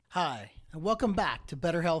Hi, and welcome back to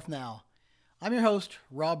Better Health Now. I'm your host,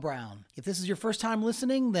 Rob Brown. If this is your first time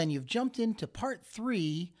listening, then you've jumped into part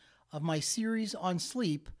 3 of my series on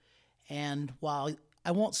sleep. And while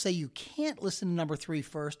I won't say you can't listen to number 3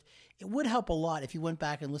 first, it would help a lot if you went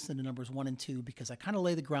back and listened to numbers 1 and 2 because I kind of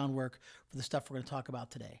lay the groundwork for the stuff we're going to talk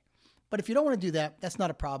about today. But if you don't want to do that, that's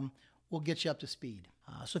not a problem. We'll get you up to speed.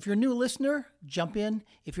 So if you're a new listener, jump in.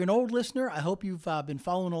 If you're an old listener, I hope you've been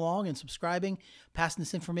following along and subscribing, passing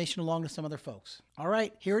this information along to some other folks. All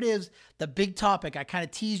right, here it is, the big topic. I kind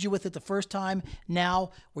of teased you with it the first time.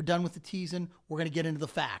 Now we're done with the teasing. We're going to get into the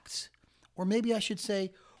facts. Or maybe I should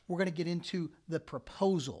say we're going to get into the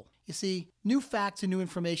proposal. You see, new facts and new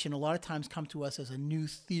information a lot of times come to us as a new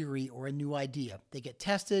theory or a new idea. They get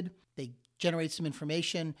tested, they generate some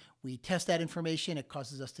information. We test that information. It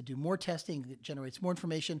causes us to do more testing. It generates more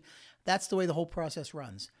information. That's the way the whole process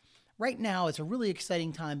runs. Right now, it's a really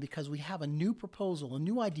exciting time because we have a new proposal, a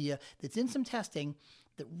new idea that's in some testing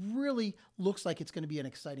that really looks like it's going to be an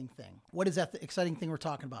exciting thing. What is that exciting thing we're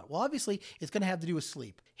talking about? Well, obviously, it's going to have to do with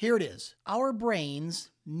sleep. Here it is. Our brains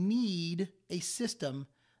need a system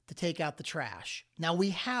to take out the trash. Now, we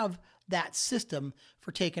have that system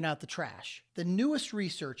for taking out the trash. The newest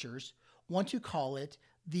researchers want to call it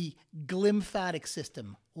the glymphatic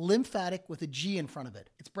system. Lymphatic with a G in front of it.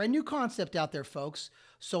 It's a brand new concept out there, folks.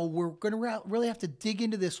 So we're going to really have to dig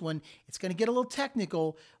into this one. It's going to get a little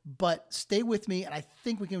technical, but stay with me, and I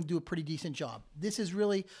think we can do a pretty decent job. This is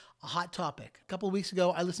really a hot topic. A couple of weeks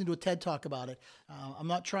ago, I listened to a TED Talk about it. I'm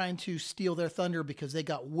not trying to steal their thunder because they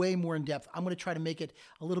got way more in depth. I'm going to try to make it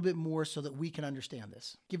a little bit more so that we can understand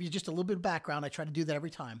this. Give you just a little bit of background. I try to do that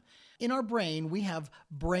every time. In our brain, we have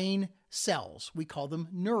brain cells. We call them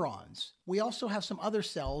neurons. We also have some other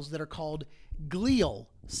cells that are called glial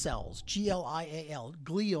cells, G-L-I-A-L,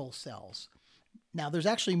 glial cells. Now, there's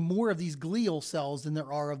actually more of these glial cells than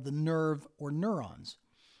there are of the nerve or neurons.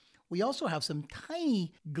 We also have some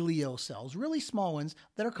tiny glial cells, really small ones,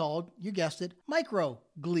 that are called, you guessed it,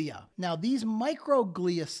 microglia. Now, these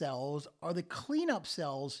microglia cells are the cleanup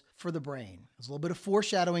cells for the brain. There's a little bit of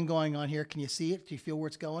foreshadowing going on here. Can you see it? Do you feel where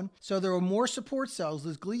it's going? So there are more support cells,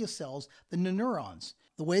 those glia cells, than the neurons.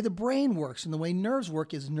 The way the brain works and the way nerves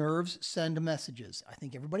work is nerves send messages. I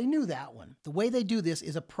think everybody knew that one. The way they do this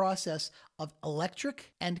is a process of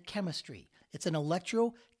electric and chemistry. It's an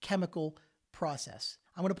electrochemical process.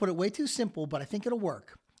 I'm going to put it way too simple, but I think it'll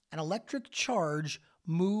work. An electric charge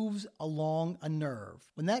moves along a nerve.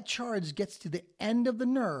 When that charge gets to the end of the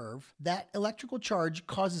nerve, that electrical charge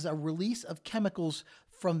causes a release of chemicals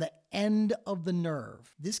from the end of the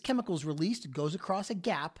nerve. This chemical is released, it goes across a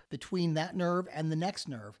gap between that nerve and the next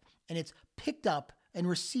nerve, and it's picked up and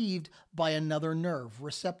received by another nerve,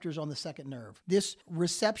 receptors on the second nerve. This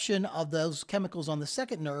reception of those chemicals on the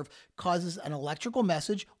second nerve causes an electrical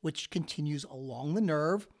message which continues along the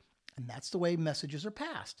nerve, and that's the way messages are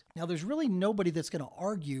passed. Now, there's really nobody that's going to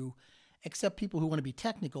argue, except people who want to be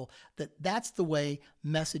technical, that that's the way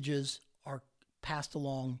messages are passed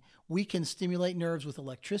along. We can stimulate nerves with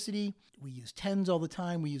electricity. We use TENS all the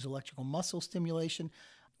time. We use electrical muscle stimulation.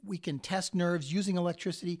 We can test nerves using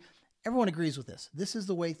electricity. Everyone agrees with this. This is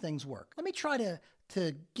the way things work. Let me try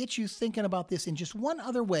to get you thinking about this in just one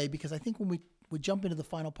other way, because I think when we jump into the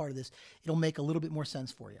final part of this, it'll make a little bit more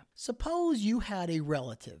sense for you. Suppose you had a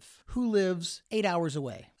relative who lives 8 hours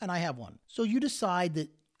away, and I have one. So you decide that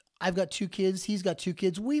I've got 2 kids, he's got 2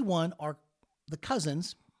 kids. We want the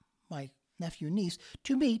cousins, my nephew and niece,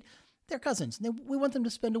 to meet their cousins. We want them to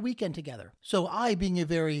spend a weekend together. So I, being a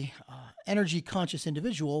very energy-conscious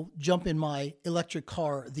individual, jump in my electric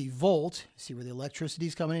car, the Volt. See where the electricity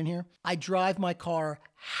is coming in here? I drive my car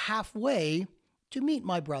halfway to meet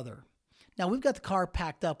my brother. Now, we've got the car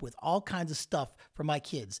packed up with all kinds of stuff for my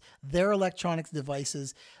kids. Their electronics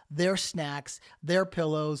devices, their snacks, their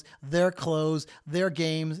pillows, their clothes, their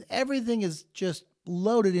games. Everything is just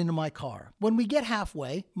loaded into my car. When we get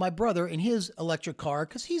halfway, my brother in his electric car,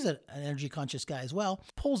 because he's an energy conscious guy as well,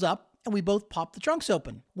 pulls up and we both pop the trunks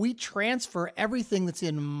open. We transfer everything that's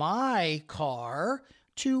in my car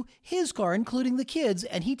to his car, including the kids,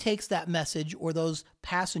 and he takes that message or those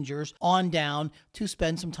passengers on down to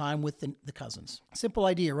spend some time with the cousins. Simple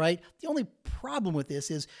idea, right? The only problem with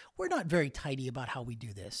this is we're not very tidy about how we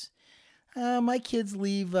do this. My kids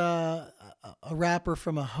leave a wrapper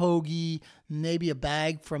from a hoagie, maybe a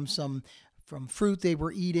bag from fruit they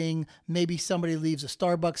were eating. Maybe somebody leaves a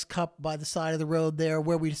Starbucks cup by the side of the road there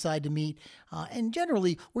where we decide to meet. And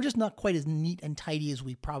generally, we're just not quite as neat and tidy as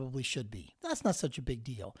we probably should be. That's not such a big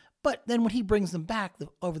deal. But then when he brings them back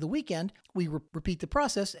over the weekend, we repeat the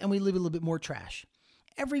process and we leave a little bit more trash.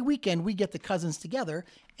 every weekend we get the cousins together,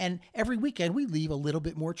 and every weekend we leave a little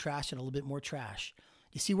bit more trash and a little bit more trash.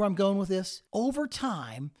 You see where I'm going with this? Over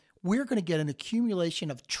time, we're going to get an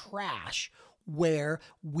accumulation of trash where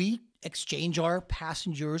we exchange our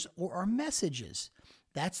passengers or our messages.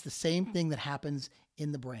 That's the same thing that happens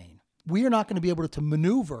in the brain. We are not going to be able to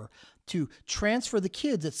maneuver to transfer the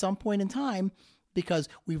kids at some point in time because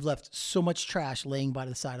we've left so much trash laying by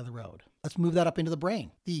the side of the road. Let's move that up into the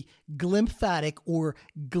brain. The glymphatic or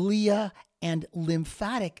glia and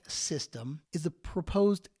lymphatic system is the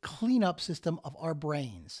proposed cleanup system of our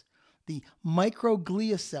brains. The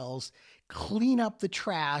microglia cells clean up the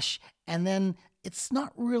trash, and then it's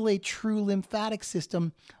not really a true lymphatic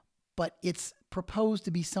system, but it's proposed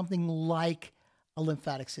to be something like a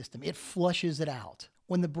lymphatic system. It flushes it out.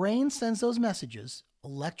 When the brain sends those messages,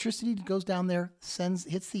 electricity goes down there,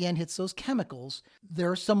 hits the end, hits those chemicals.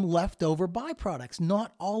 There are some leftover byproducts.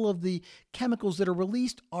 Not all of the chemicals that are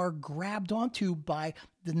released are grabbed onto by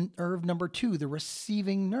the nerve number 2, the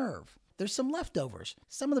receiving nerve. There's some leftovers.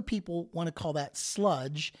 Some of the people want to call that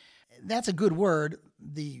sludge. That's a good word.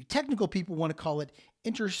 The technical people want to call it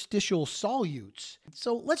interstitial solutes.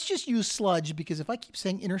 So let's just use sludge, because if I keep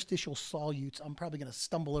saying interstitial solutes, I'm probably going to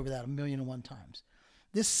stumble over that 1,000,001 times.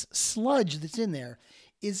 This sludge that's in there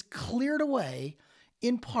is cleared away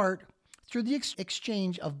in part through the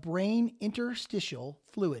exchange of brain interstitial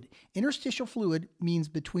fluid. Interstitial fluid means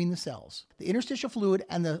between the cells. The interstitial fluid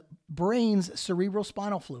and the brain's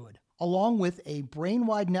cerebrospinal fluid, along with a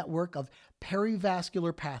brain-wide network of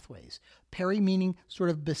perivascular pathways. Peri meaning sort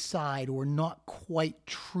of beside or not quite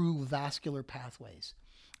true vascular pathways.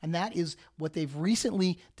 And that is what they've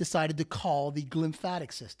recently decided to call the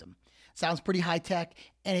glymphatic system. Sounds pretty high-tech,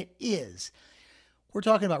 and it is. We're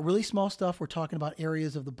talking about really small stuff. We're talking about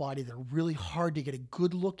areas of the body that are really hard to get a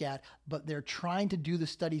good look at, but they're trying to do the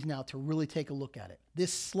studies now to really take a look at it.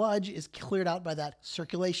 This sludge is cleared out by that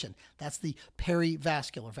circulation. That's the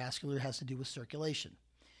perivascular. Vascular has to do with circulation.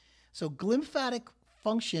 So glymphatic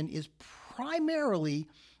function is primarily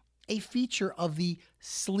a feature of the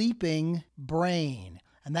sleeping brain,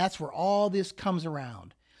 and that's where all this comes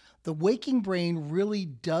around. The waking brain really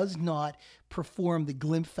does not perform the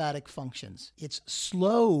glymphatic functions. It's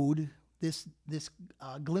slowed, this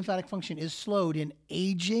glymphatic function is slowed in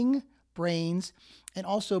aging brains and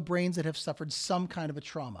also brains that have suffered some kind of a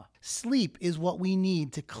trauma. Sleep is what we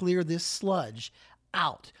need to clear this sludge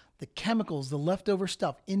out, the chemicals, the leftover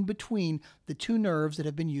stuff in between the two nerves that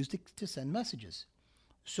have been used to send messages.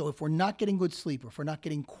 So if we're not getting good sleep, or if we're not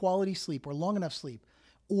getting quality sleep or long enough sleep,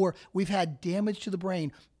 or we've had damage to the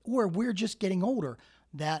brain, or we're just getting older,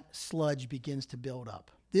 that sludge begins to build up.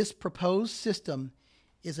 This proposed system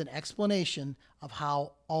is an explanation of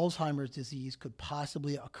how Alzheimer's disease could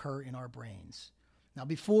possibly occur in our brains. Now,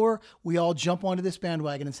 before we all jump onto this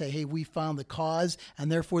bandwagon and say, hey, we found the cause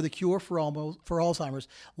and therefore the cure for Alzheimer's,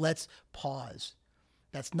 let's pause.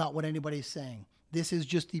 That's not what anybody's saying. This is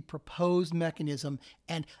just the proposed mechanism,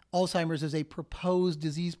 and Alzheimer's is a proposed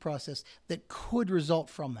disease process that could result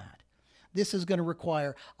from that. This is going to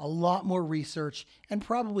require a lot more research and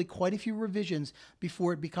probably quite a few revisions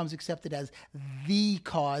before it becomes accepted as the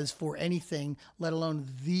cause for anything, let alone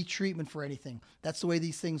the treatment for anything. That's the way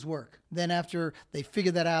these things work. Then after they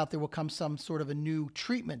figure that out, there will come some sort of a new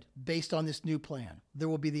treatment based on this new plan. There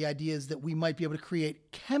will be the ideas that we might be able to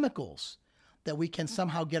create chemicals that we can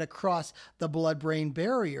somehow get across the blood-brain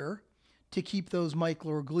barrier to keep those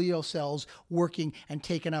microglial cells working and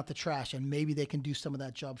taking out the trash, and maybe they can do some of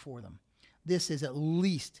that job for them. This is at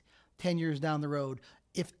least 10 years down the road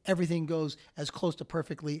if everything goes as close to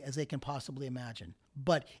perfectly as they can possibly imagine.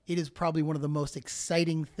 But it is probably one of the most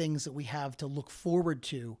exciting things that we have to look forward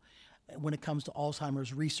to when it comes to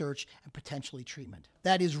Alzheimer's research and potentially treatment.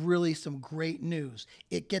 That is really some great news.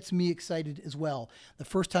 It gets me excited as well. The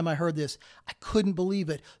first time I heard this, I couldn't believe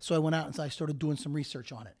it, so I went out and I started doing some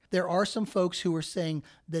research on it. There are some folks who are saying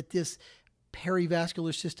that this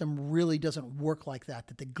perivascular system really doesn't work like that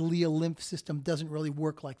the glial lymph system doesn't really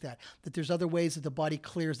work like that there's other ways that the body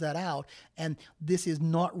clears that out, and this is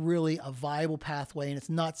not really a viable pathway, and it's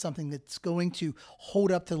not something that's going to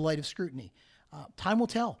hold up to the light of scrutiny. Time will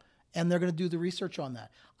tell, and they're going to do the research on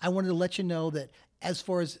that. I wanted to let you know that as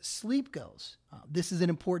far as sleep goes, this is an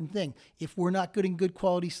important thing. If we're not getting good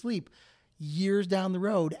quality sleep, years down the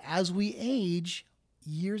road, as we age,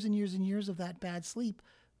 years and years and years of that bad sleep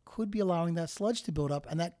could be allowing that sludge to build up,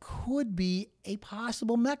 and that could be a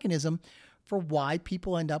possible mechanism for why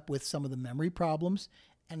people end up with some of the memory problems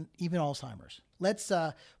and even Alzheimer's. Let's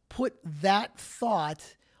put that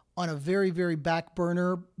thought on a very, very back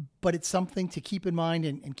burner, but it's something to keep in mind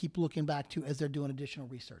and keep looking back to as they're doing additional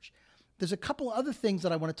research. There's a couple other things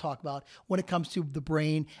that I want to talk about when it comes to the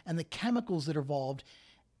brain and the chemicals that are involved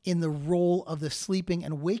in the role of the sleeping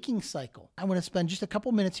and waking cycle. I want to spend just a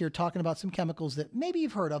couple minutes here talking about some chemicals that maybe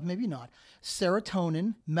you've heard of, maybe not.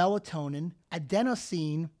 Serotonin, melatonin,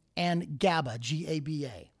 adenosine, and GABA,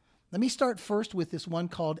 G-A-B-A. Let me start first with this one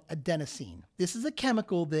called adenosine. This is a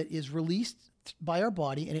chemical that is released by our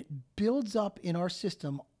body, and it builds up in our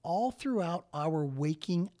system all throughout our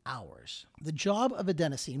waking hours. The job of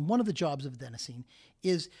adenosine, one of the jobs of adenosine,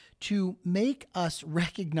 is to make us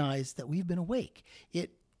recognize that we've been awake.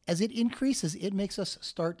 As it increases, it makes us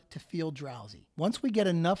start to feel drowsy. Once we get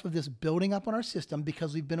enough of this building up on our system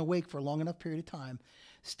because we've been awake for a long enough period of time,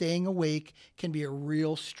 staying awake can be a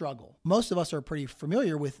real struggle. Most of us are pretty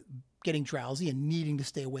familiar with getting drowsy and needing to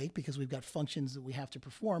stay awake because we've got functions that we have to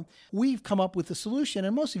perform. We've come up with a solution,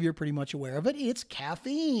 and most of you are pretty much aware of it. It's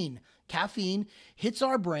caffeine. Caffeine hits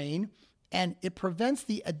our brain, and it prevents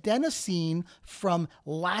the adenosine from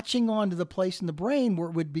latching onto the place in the brain where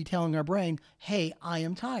it would be telling our brain, hey, I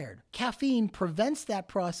am tired. Caffeine prevents that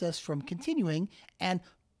process from continuing and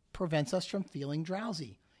prevents us from feeling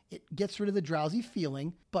drowsy. It gets rid of the drowsy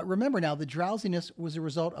feeling. But remember now, the drowsiness was a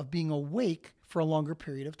result of being awake for a longer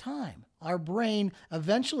period of time. Our brain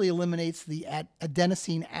eventually eliminates the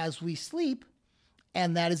adenosine as we sleep,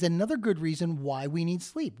 and that is another good reason why we need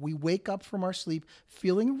sleep. We wake up from our sleep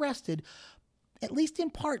feeling rested, at least in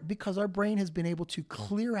part because our brain has been able to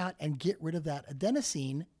clear out and get rid of that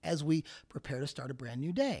adenosine as we prepare to start a brand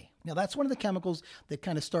new day. Now, that's one of the chemicals that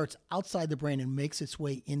kind of starts outside the brain and makes its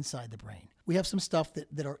way inside the brain. We have some stuff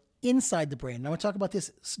that are inside the brain. And I want to talk about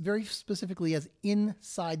this very specifically as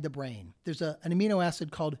inside the brain. There's an amino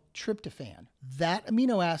acid called tryptophan. That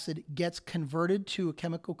amino acid gets converted to a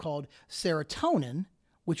chemical called serotonin,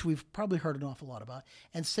 which we've probably heard an awful lot about.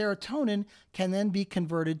 And serotonin can then be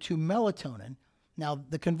converted to melatonin. Now,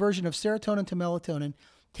 the conversion of serotonin to melatonin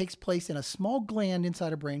takes place in a small gland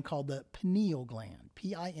inside our brain called the pineal gland,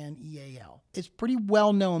 P-I-N-E-A-L. It's pretty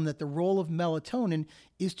well known that the role of melatonin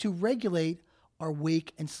is to regulate our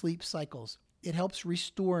wake and sleep cycles. It helps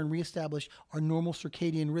restore and reestablish our normal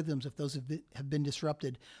circadian rhythms if those have been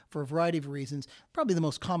disrupted for a variety of reasons, probably the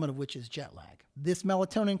most common of which is jet lag. This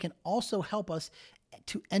melatonin can also help us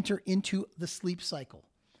to enter into the sleep cycle.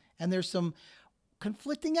 And there's some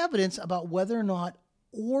conflicting evidence about whether or not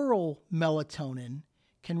oral melatonin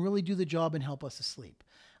can really do the job and help us to sleep.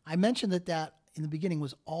 I mentioned that in the beginning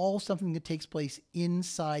was all something that takes place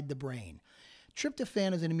inside the brain.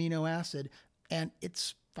 Tryptophan is an amino acid, and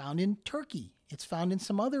it's found in turkey. It's found in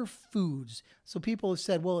some other foods. So people have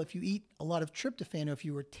said, well, if you eat a lot of tryptophan, or if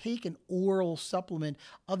you were to take an oral supplement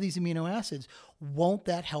of these amino acids, won't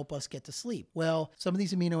that help us get to sleep? Well, some of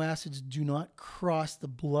these amino acids do not cross the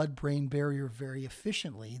blood-brain barrier very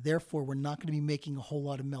efficiently. Therefore, we're not going to be making a whole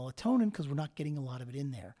lot of melatonin because we're not getting a lot of it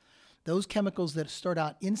in there. Those chemicals that start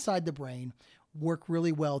out inside the brain work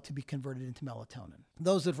really well to be converted into melatonin.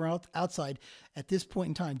 Those that are outside at this point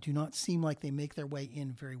in time do not seem like they make their way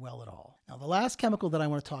in very well at all. Now, the last chemical that I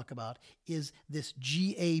want to talk about is this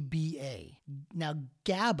GABA. Now,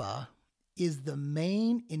 GABA is the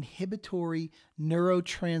main inhibitory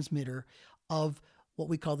neurotransmitter of what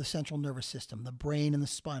we call the central nervous system, the brain and the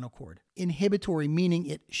spinal cord. Inhibitory meaning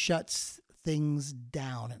it shuts things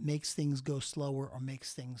down. It makes things go slower or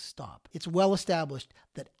makes things stop. It's well established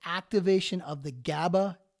that activation of the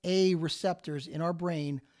GABA A receptors in our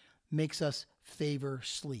brain makes us favor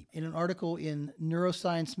sleep. In an article in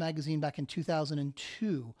Neuroscience magazine back in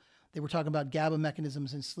 2002, they were talking about GABA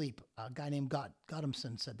mechanisms in sleep. A guy named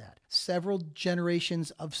Gotthamson said that. Several generations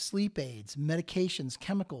of sleep aids, medications,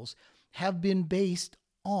 chemicals have been based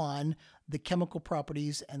on the chemical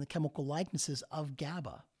properties and the chemical likenesses of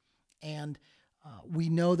GABA. And we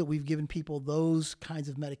know that we've given people those kinds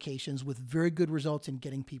of medications with very good results in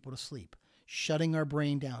getting people to sleep, shutting our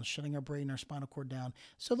brain down, shutting our brain and our spinal cord down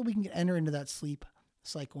so that we can enter into that sleep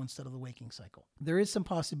cycle instead of the waking cycle. There is some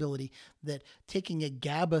possibility that taking a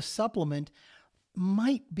GABA supplement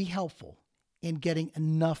might be helpful in getting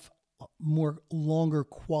enough more longer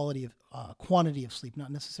quantity of sleep,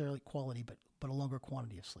 not necessarily quality, but a longer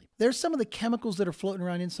quantity of sleep. There's some of the chemicals that are floating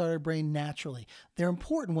around inside our brain naturally. They're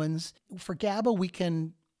important ones. For GABA, we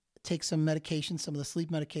can take some medications, some of the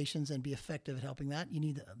sleep medications, and be effective at helping that. You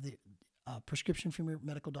need the prescription from your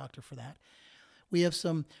medical doctor for that. We have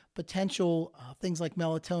some potential things like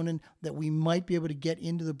melatonin that we might be able to get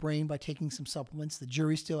into the brain by taking some supplements. The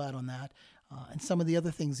jury's still out on that. And some of the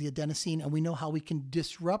other things, the adenosine, and we know how we can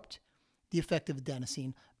disrupt the effect of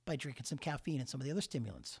adenosine by drinking some caffeine and some of the other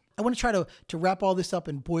stimulants. I want to try to wrap all this up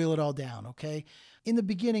and boil it all down, okay? In the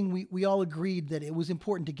beginning, we all agreed that it was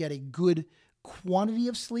important to get a good quantity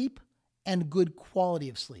of sleep and good quality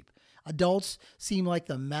of sleep. Adults seem like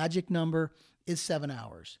the magic number is 7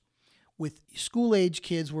 hours. With school-age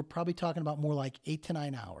kids, we're probably talking about more like 8 to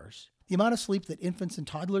 9 hours. The amount of sleep that infants and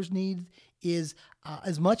toddlers need is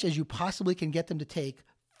as much as you possibly can get them to take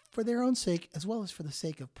for their own sake, as well as for the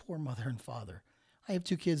sake of poor mother and father. I have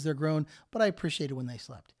 2 kids, they're grown, but I appreciated when they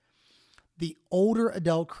slept. The older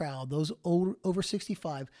adult crowd, those over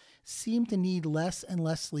 65, seem to need less and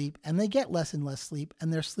less sleep, and they get less and less sleep,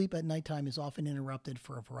 and their sleep at nighttime is often interrupted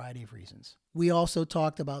for a variety of reasons. We also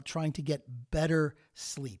talked about trying to get better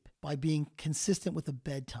sleep by being consistent with the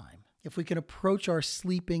bedtime. If we can approach our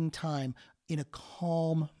sleeping time in a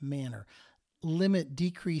calm manner, limit,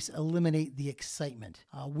 decrease, eliminate the excitement.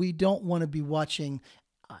 We don't want to be watching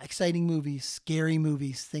exciting movies, scary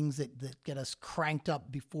movies, things that get us cranked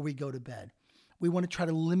up before we go to bed. We want to try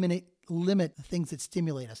to limit the things that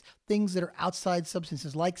stimulate us, things that are outside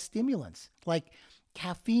substances like stimulants, like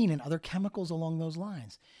caffeine and other chemicals along those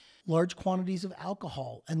lines. Large quantities of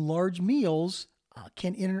alcohol and large meals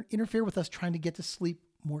can interfere with us trying to get to sleep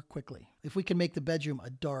more quickly. If we can make the bedroom a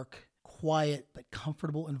dark, quiet, but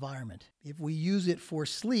comfortable environment, if we use it for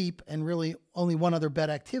sleep and really only one other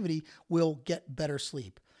bed activity, we'll get better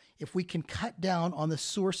sleep. If we can cut down on the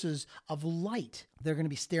sources of light, they're going to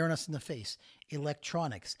be staring us in the face.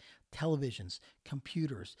 Electronics, televisions,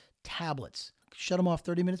 computers, tablets. Shut them off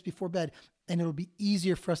 30 minutes before bed, and it'll be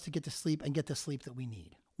easier for us to get to sleep and get the sleep that we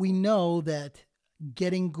need. We know that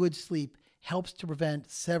getting good sleep helps to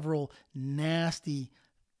prevent several nasty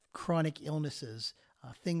chronic illnesses,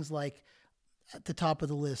 things like, at the top of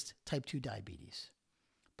the list, type 2 diabetes.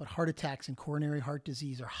 But heart attacks and coronary heart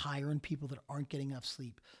disease are higher in people that aren't getting enough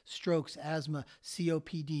sleep. Strokes, asthma,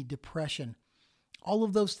 COPD, depression. All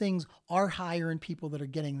of those things are higher in people that are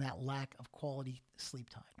getting that lack of quality sleep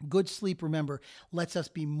time. Good sleep, remember, lets us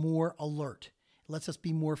be more alert. It lets us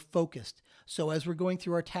be more focused. So as we're going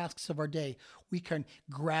through our tasks of our day, we can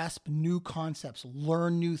grasp new concepts,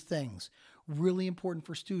 learn new things. Really important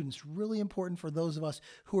for students, really important for those of us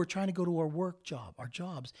who are trying to go to our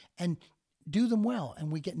jobs, and do them well.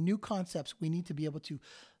 And we get new concepts. We need to be able to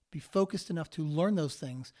be focused enough to learn those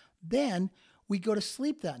things. Then we go to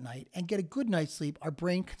sleep that night and get a good night's sleep. Our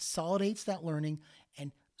brain consolidates that learning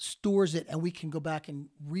and stores it, and we can go back and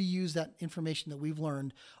reuse that information that we've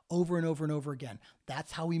learned over and over and over again.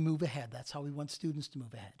 That's how we move ahead. That's how we want students to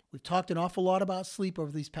move ahead. We've talked an awful lot about sleep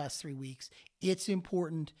over these past 3 weeks. It's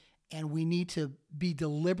important, and we need to be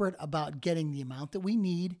deliberate about getting the amount that we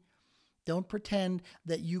need. Don't pretend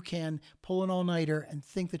that you can pull an all-nighter and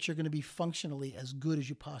think that you're going to be functionally as good as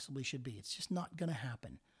you possibly should be. It's just not going to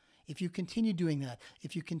happen. If you continue doing that,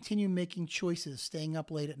 if you continue making choices, staying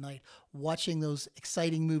up late at night, watching those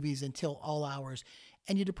exciting movies until all hours,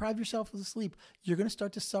 and you deprive yourself of the sleep, you're going to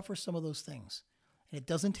start to suffer some of those things. And it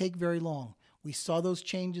doesn't take very long. We saw those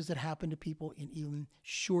changes that happen to people in even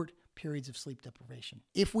short periods of sleep deprivation.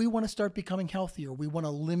 If we want to start becoming healthier, we want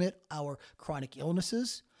to limit our chronic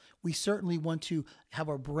illnesses. We certainly want to have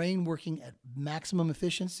our brain working at maximum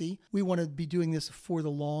efficiency. We want to be doing this for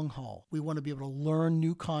the long haul. We want to be able to learn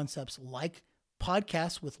new concepts like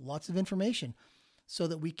podcasts with lots of information so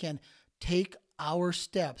that we can take our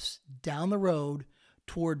steps down the road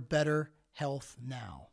toward better health now.